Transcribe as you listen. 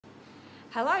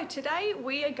Hello, today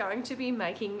we are going to be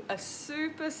making a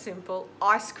super simple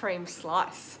ice cream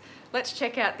slice. Let's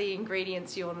check out the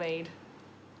ingredients you'll need.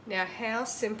 Now, how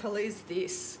simple is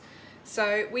this?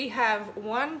 So we have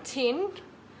 1 tin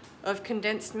of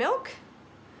condensed milk.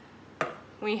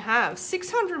 We have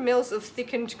 600 mils of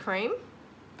thickened cream.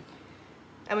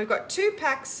 And we've got 2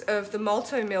 packs of the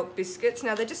malto milk biscuits.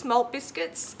 Now they're just malt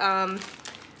biscuits.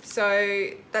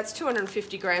 So that's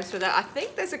 250 grams for that. I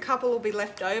think there's a couple will be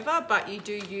left over, but you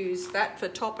do use that for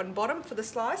top and bottom for the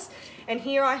slice. And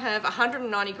here I have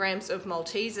 190 grams of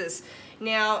Maltesers.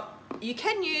 Now, you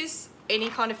can use any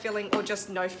kind of filling or just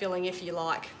no filling if you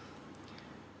like.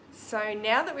 So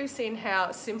now that we've seen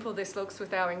how simple this looks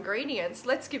with our ingredients,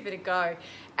 let's give it a go.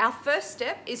 Our first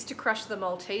step is to crush the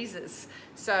Maltesers.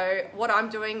 So what I'm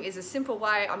doing is a simple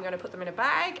way. I'm going to put them in a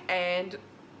bag and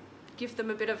give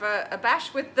them a bit of a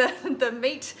bash with the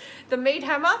meat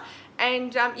hammer,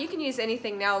 and you can use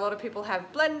anything now. A lot of people have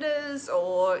blenders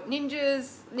or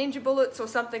ninja bullets or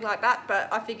something like that, but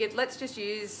I figured let's just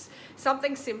use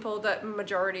something simple that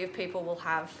majority of people will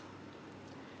have.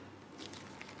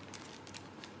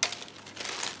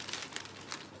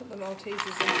 Put the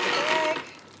Maltesers into the bag.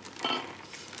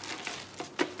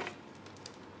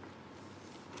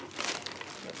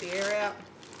 Let the air out.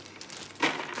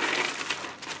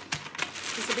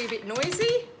 This will be a bit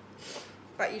noisy,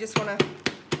 but you just want to,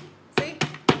 see,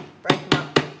 break them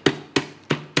up.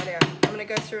 There. I'm going to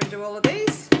go through and do all of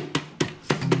these.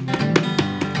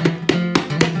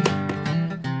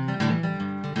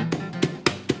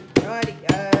 Righty-o.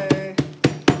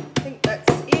 I think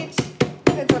that's it.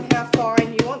 Depends on how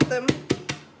fine you want them.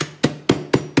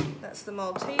 That's the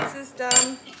Maltesers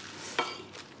done.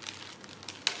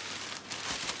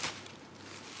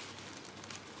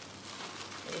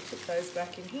 We'll put those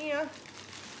back in here.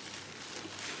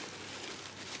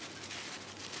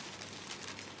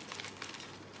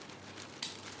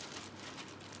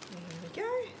 There we go.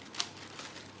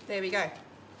 There we go.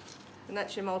 And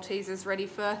that's your Maltesers ready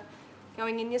for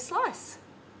going in your slice.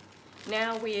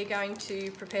 Now we are going to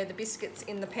prepare the biscuits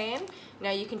in the pan.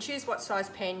 Now you can choose what size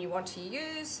pan you want to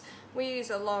use. We use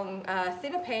a long,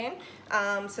 thinner pan,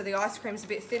 so the ice cream's a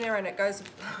bit thinner and it goes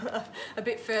a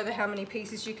bit further how many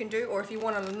pieces you can do. Or if you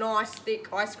want a nice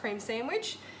thick ice cream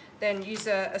sandwich, then use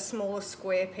a smaller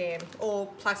square pan or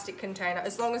plastic container,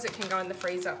 as long as it can go in the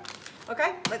freezer.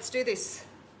 Okay, let's do this.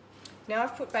 Now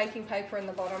I've put baking paper in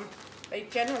the bottom. It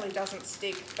generally doesn't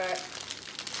stick, but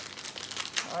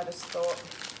I just thought,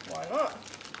 why not?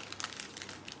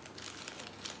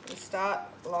 You start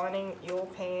lining your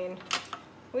pan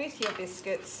with your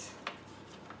biscuits,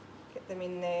 get them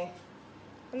in there,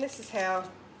 and this is how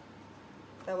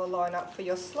they will line up for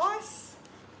your slice.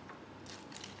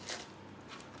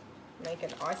 Make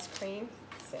an ice cream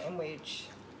sandwich.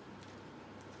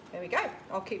 There we go.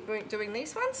 I'll keep doing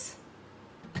these ones.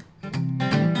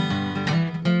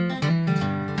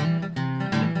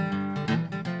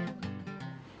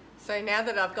 So now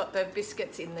that I've got the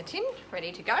biscuits in the tin,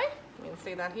 ready to go, you can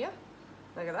see that here,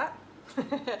 look at that.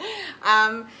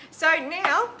 So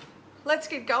now let's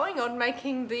get going on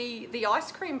making the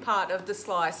ice cream part of the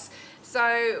slice.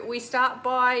 So we start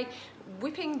by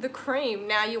whipping the cream.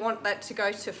 Now you want that to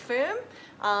go to firm,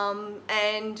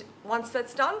 and once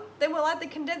that's done, then we'll add the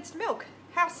condensed milk.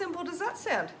 How simple does that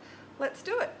sound? Let's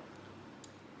do it.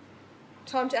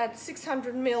 Time to add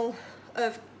 600 ml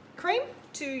of cream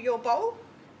to your bowl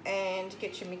and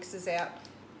get your mixers out.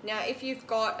 Now if you've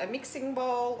got a mixing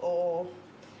bowl or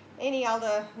any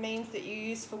other means that you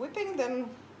use for whipping, then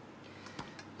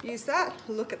use that.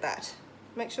 Look at that.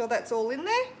 Make sure that's all in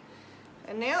there.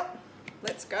 And now,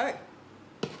 let's go.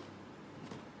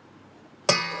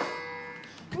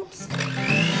 Whoops.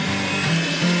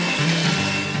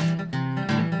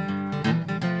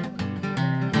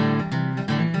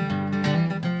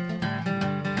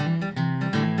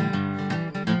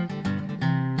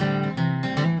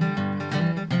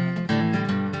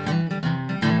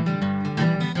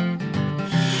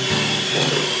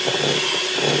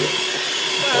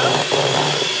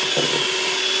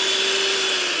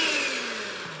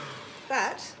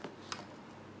 That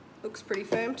looks pretty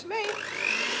firm to me.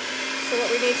 So what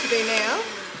we need to do now is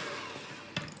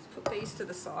put these to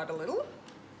the side a little,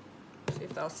 see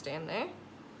if they'll stand there,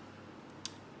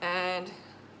 and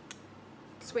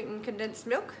sweetened condensed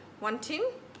milk, 1 tin.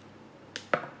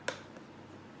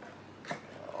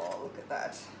 Oh, look at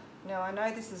that. Now I know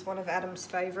this is one of Adam's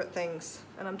favourite things,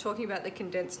 and I'm talking about the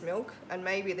condensed milk and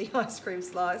maybe the ice cream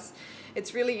slice.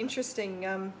 It's really interesting.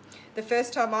 The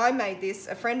first time I made this,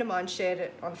 a friend of mine shared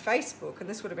it on Facebook, and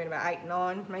this would have been about 8,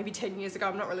 9, maybe 10 years ago,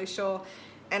 I'm not really sure.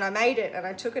 And I made it and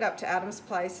I took it up to Adam's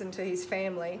place and to his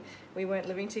family. We weren't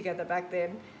living together back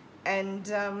then. And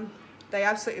they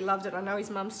absolutely loved it. I know his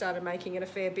mum started making it a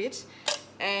fair bit.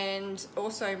 And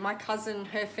also my cousin,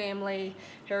 her family,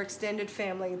 her extended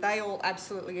family, they all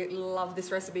absolutely love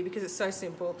this recipe because it's so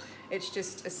simple. It's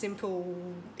just a simple,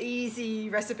 easy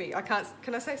recipe.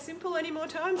 Can I say simple any more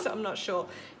times? I'm not sure.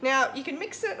 Now, you can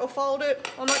mix it or fold it.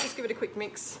 I might just give it a quick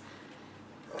mix.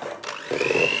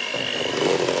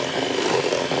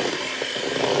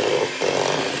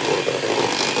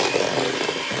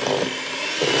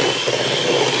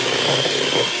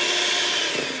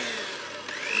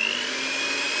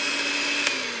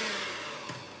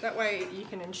 That way you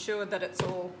can ensure that it's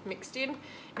all mixed in.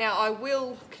 Now I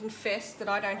will confess that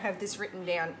I don't have this written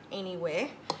down anywhere.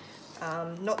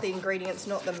 Not the ingredients,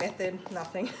 not the method,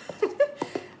 nothing.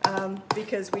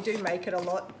 Because we do make it a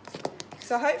lot.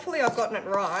 So hopefully I've gotten it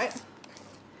right.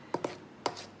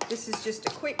 This is just a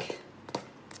quick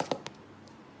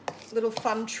little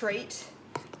fun treat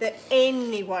that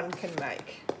anyone can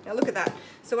make. Now look at that.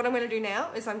 So what I'm going to do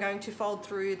now is I'm going to fold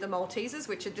through the Maltesers,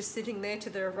 which are just sitting there to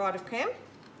the right of Cam.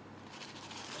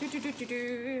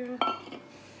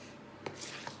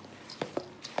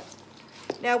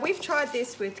 Now we've tried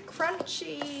this with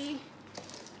crunchy,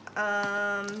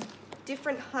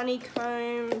 different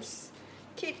honeycombs,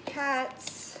 Kit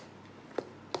Kats,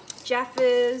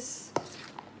 Jaffas,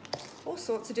 all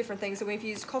sorts of different things. And we've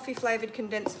used coffee flavoured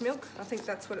condensed milk. I think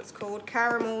that's what it's called.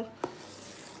 Caramel,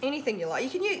 anything you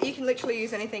like. You can literally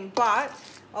use anything, but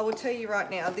I will tell you right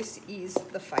now, this is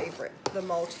the favourite, the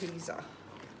Malteser.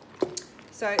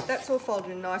 So that's all folded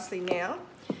in nicely now.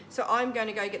 So I'm going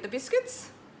to go get the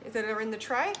biscuits that are in the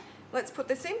tray. Let's put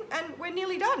this in and we're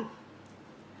nearly done.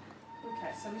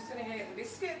 Okay, so I'm just going to go get the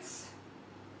biscuits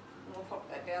and we'll pop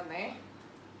that down there.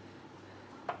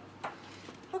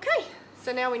 Okay,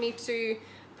 so now we need to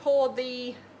pour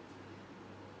the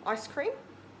ice cream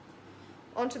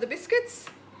onto the biscuits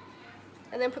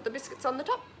and then put the biscuits on the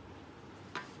top.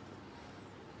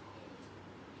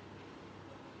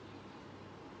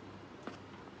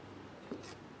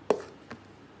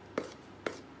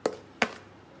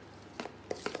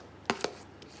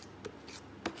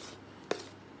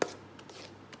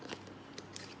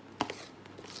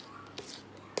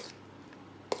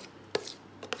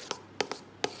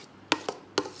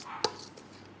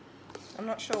 I'm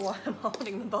not sure why I'm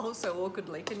holding the bowl so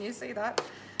awkwardly. Can you see that?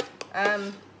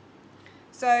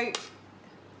 So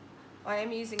I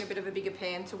am using a bit of a bigger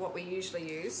pan to what we usually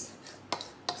use.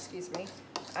 Excuse me.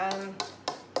 I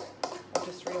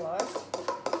just realised.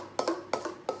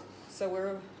 So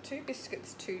we're 2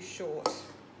 biscuits too short.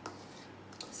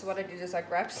 So what I did is I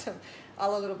grabbed some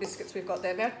other little biscuits we've got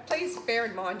there. Now please bear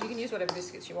in mind you can use whatever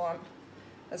biscuits you want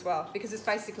as well because it's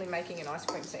basically making an ice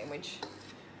cream sandwich.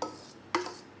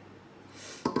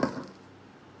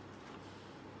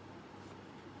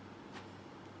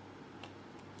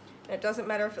 It doesn't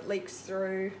matter if it leaks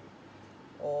through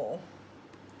or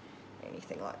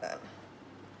anything like that.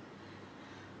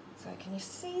 So can you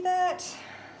see that?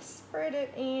 Spread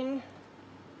it in.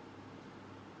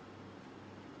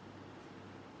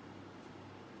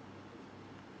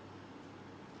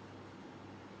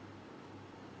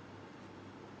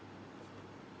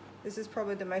 This is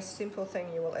probably the most simple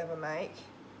thing you will ever make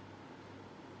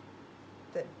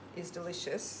that is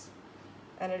delicious.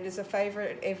 And it is a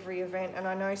favourite at every event, and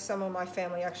I know some of my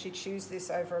family actually choose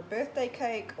this over a birthday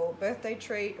cake or birthday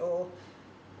treat or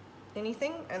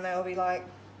anything, and they'll be like,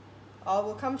 I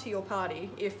will come to your party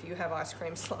if you have ice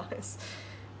cream slice.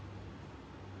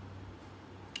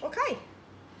 Okay,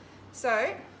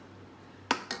 so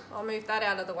I'll move that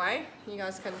out of the way. You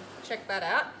guys can check that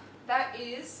out. That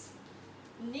is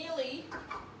nearly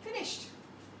finished.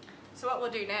 So what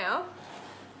we'll do now,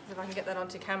 if I can get that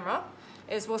onto camera,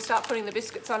 is we'll start putting the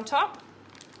biscuits on top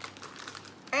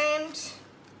and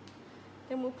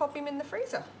then we'll pop him in the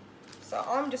freezer. So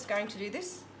I'm just going to do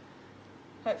this.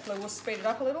 Hopefully we'll speed it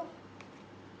up a little.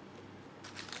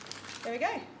 There we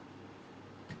go.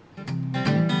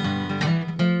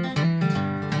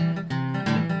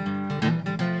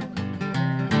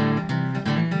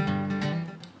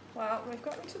 Well, we've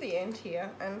gotten to the end here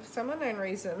and for some unknown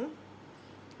reason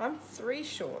I'm 3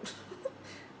 short.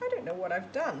 I don't know what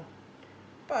I've done.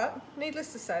 But,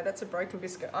 needless to say, that's a broken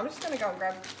biscuit. I'm just going to go and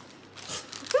grab...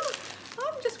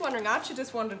 I'm just wondering, Archer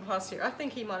just wandered past here. I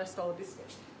think he might have stolen a biscuit.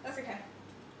 That's okay.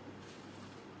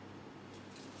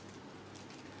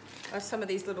 Some of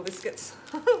these little biscuits.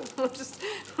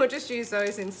 we'll just use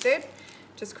those instead.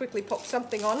 Just quickly pop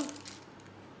something on.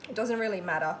 It doesn't really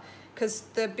matter because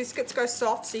the biscuits go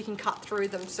soft so you can cut through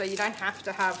them so you don't have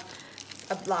to have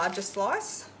a larger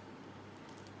slice.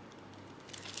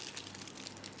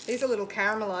 These are little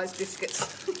caramelised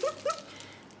biscuits.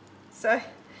 So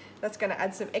that's going to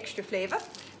add some extra flavour.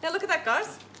 Now look at that,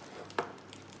 guys.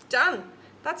 Done.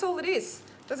 That's all it is.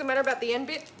 Doesn't matter about the end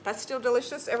bit, that's still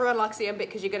delicious. Everyone likes the end bit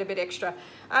because you get a bit extra.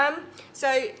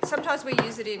 So sometimes we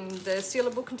use it in the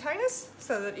sealable containers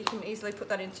so that you can easily put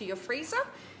that into your freezer.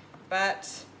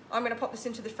 But I'm going to pop this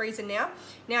into the freezer now.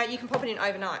 Now you can pop it in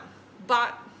overnight,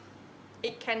 but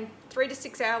it can 3 to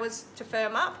 6 hours to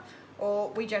firm up, or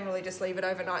we generally just leave it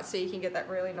overnight so you can get that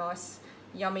really nice,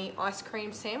 yummy ice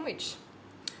cream sandwich.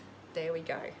 There we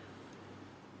go.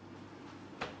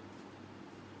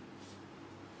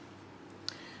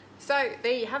 So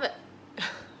there you have it.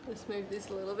 Let's move this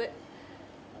a little bit.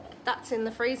 That's in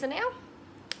the freezer now,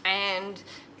 and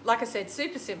like I said,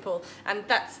 super simple, and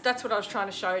that's what I was trying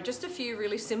to show. Just a few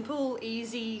really simple,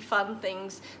 easy, fun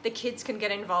things the kids can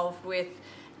get involved with,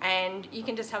 and you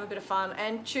can just have a bit of fun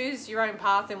and choose your own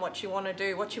path in what you want to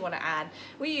do, what you want to add.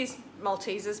 We use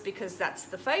Maltesers because that's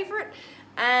the favourite,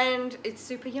 and it's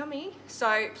super yummy,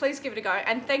 so please give it a go.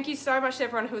 And thank you so much to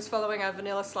everyone who was following our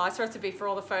vanilla slice recipe for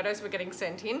all the photos we're getting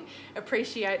sent in.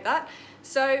 Appreciate that.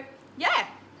 So yeah,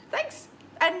 thanks.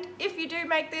 And if you do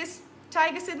make this,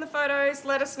 tag us in the photos,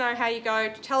 let us know how you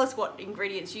go, tell us what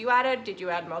ingredients you added. Did you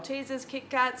add Maltesers, Kit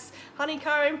Kats,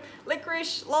 honeycomb,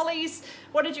 licorice, lollies?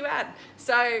 What did you add?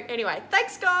 So anyway,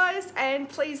 thanks guys, and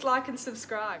please like and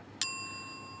subscribe.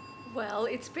 Well,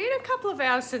 it's been a couple of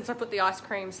hours since I put the ice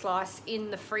cream slice in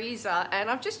the freezer, and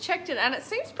I've just checked it and it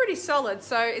seems pretty solid.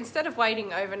 So instead of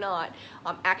waiting overnight,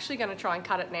 I'm actually going to try and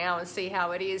cut it now and see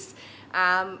how it is.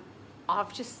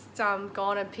 I've just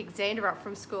gone and picked Xander up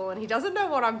from school, and he doesn't know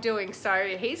what I'm doing,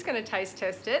 so he's going to taste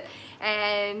test it,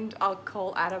 and I'll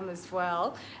call Adam as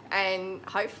well, and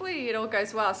hopefully it all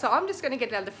goes well. So I'm just going to get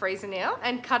it out of the freezer now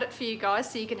and cut it for you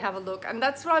guys so you can have a look. And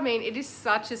that's what I mean, it is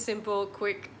such a simple,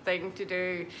 quick thing to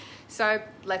do. So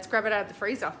let's grab it out of the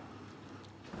freezer.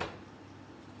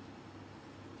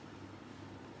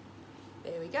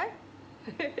 There we go.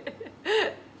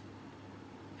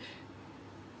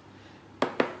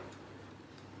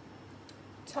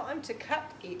 Time to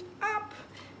cut it up,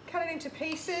 cut it into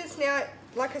pieces. Now,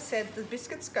 like I said, the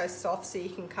biscuits go soft so you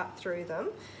can cut through them,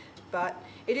 but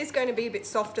it is going to be a bit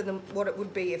softer than what it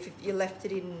would be if you left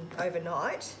it in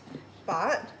overnight.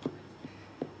 But,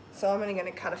 so I'm only going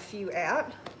to cut a few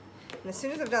out, and as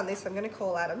soon as I've done this, I'm going to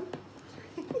call Adam,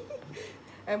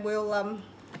 and we'll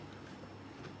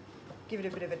give it a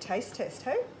bit of a taste test,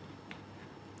 hey?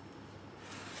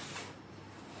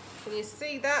 Can you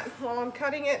see that while I'm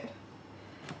cutting it?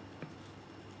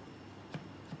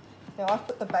 Now I've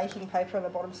put the baking paper on the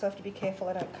bottom, so I have to be careful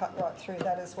I don't cut right through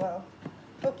that as well.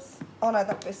 Oops. Oh no,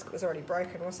 that biscuit was already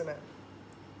broken, wasn't it?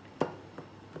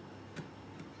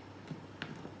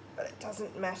 But it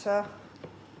doesn't matter.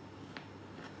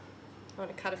 I'm going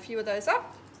to cut a few of those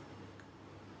up.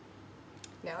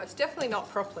 Now it's definitely not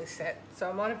properly set, so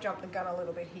I might have jumped the gun a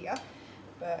little bit here,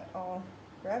 but I'll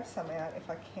grab some out if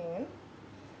I can,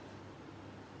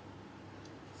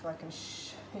 so I can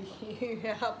show you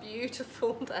how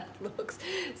beautiful that looks.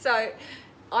 So,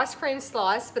 ice cream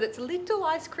slice, but it's a little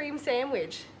ice cream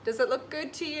sandwich. Does it look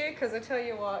good to you? Because I tell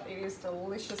you what, it is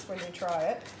delicious when you try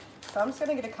it. So I'm just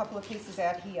going to get a couple of pieces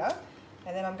out here,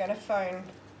 and then I'm going to phone,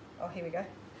 oh here we go,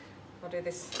 I'll do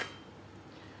this.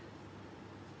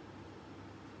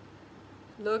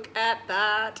 Look at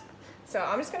that. So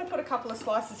I'm just going to put a couple of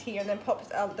slices here and then pop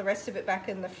the rest of it back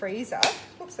in the freezer.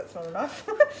 Oops, that's not enough.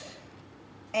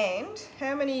 And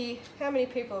how many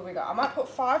people have we got? I might put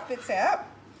 5 bits out,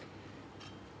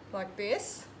 like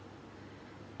this,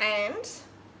 and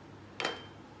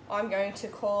I'm going to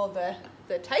call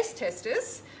the taste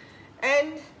testers,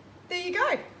 and there you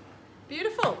go.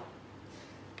 Beautiful.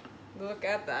 Look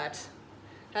at that.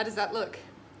 How does that look?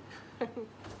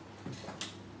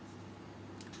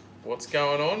 What's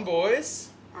going on,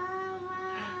 boys?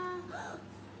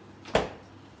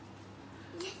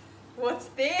 What's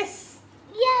this?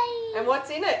 Yay! And what's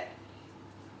in it?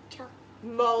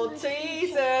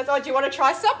 Maltesers. Oh, do you want to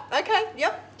try some? Okay,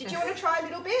 yep. Did you want to try a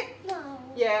little bit? No.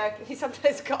 Yeah, he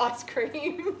sometimes got ice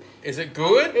cream. Is it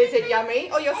good? Is it yummy?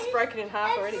 Oh, yours is broken in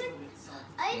half already.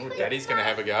 Ooh, Daddy's going to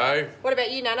have a go. What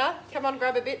about you, Nana? Come on,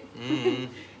 grab a bit.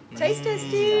 Taste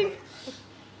testing.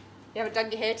 You haven't done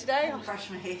your hair today? I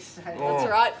brushed my hair today. Oh. That's all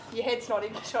right. Your head's not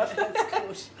in shot. That's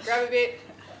good. Grab a bit.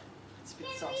 It's a bit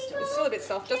soft still. It's still a bit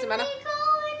soft. Doesn't matter.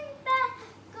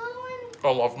 I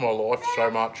love my life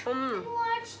so much.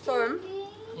 So,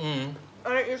 I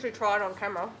don't usually try it on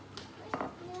camera.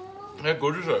 How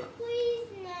good is it? Please,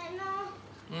 Nana.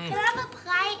 Can I have a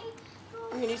plate?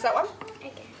 You can use that one.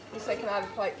 Okay. You say, can I have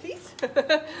a plate, please?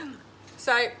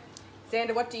 So,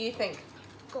 Xander, what do you think?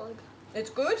 good. It's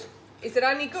good? Is it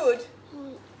only good?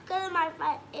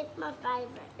 It's my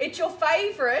favorite. It's your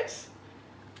favourite?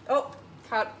 Oh,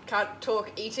 can't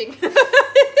talk eating.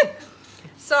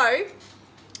 So, I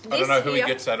don't know who here,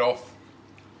 he gets that off.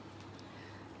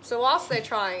 So whilst they're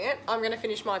trying it, I'm going to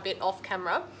finish my bit off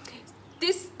camera.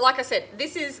 This, like I said,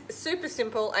 this is super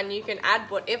simple and you can add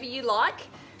whatever you like.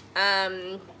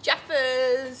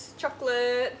 Jaffas,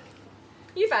 chocolate.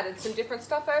 You've added some different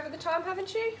stuff over the time,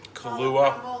 haven't you?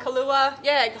 Kahlua. Kahlua,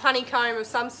 yeah, honeycomb of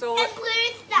some sort. And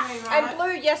blue stuff. And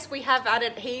blue, yes, we have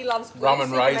added. He loves blue. Rum and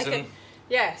so you can make raisin. it-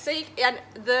 yeah, so you, and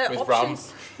the With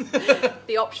options,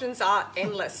 the options are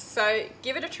endless. So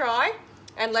give it a try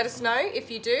and let us know if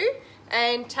you do,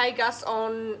 and tag us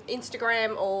on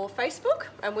Instagram or Facebook,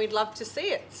 and we'd love to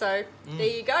see it. So there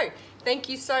you go. Thank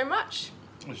you so much.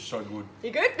 It's so good.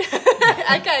 You good?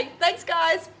 Okay, thanks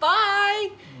guys.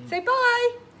 Bye. Say bye.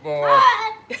 Bye.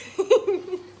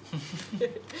 Bye.